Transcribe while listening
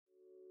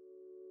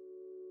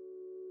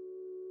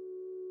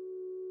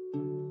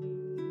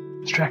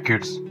Stray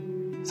Kids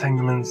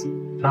sung men's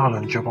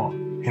NYLON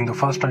JAPAN in the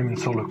first time in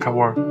solo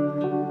cover.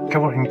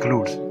 Cover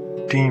includes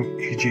Team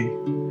EJ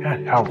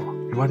and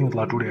HARUA. Watching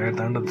it today at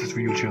the end of this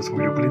video, share some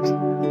video clips.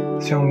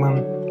 Young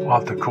men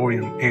of the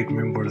Korean 8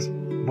 members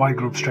boy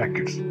group Stray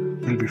Kids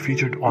will be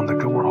featured on the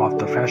cover of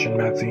the fashion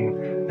magazine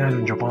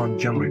NYLON JAPAN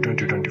January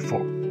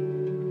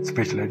 2024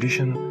 special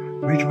edition,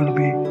 which will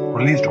be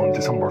released on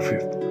December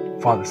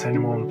 5th. For the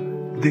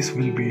ceremony, this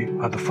will be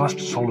the first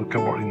solo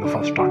cover in the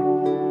first time.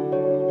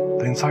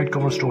 The inside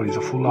cover story is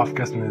full of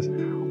craziness.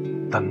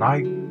 The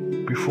night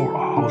before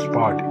a house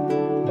party,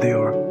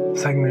 their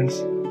segments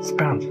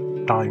spends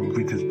time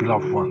with his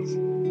beloved ones,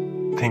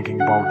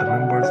 thinking about the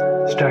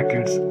members, Stray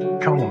Kids,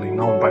 commonly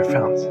known by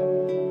fans.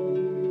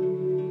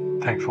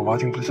 Thanks for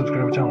watching. Please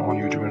subscribe our channel on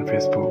YouTube and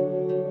Facebook.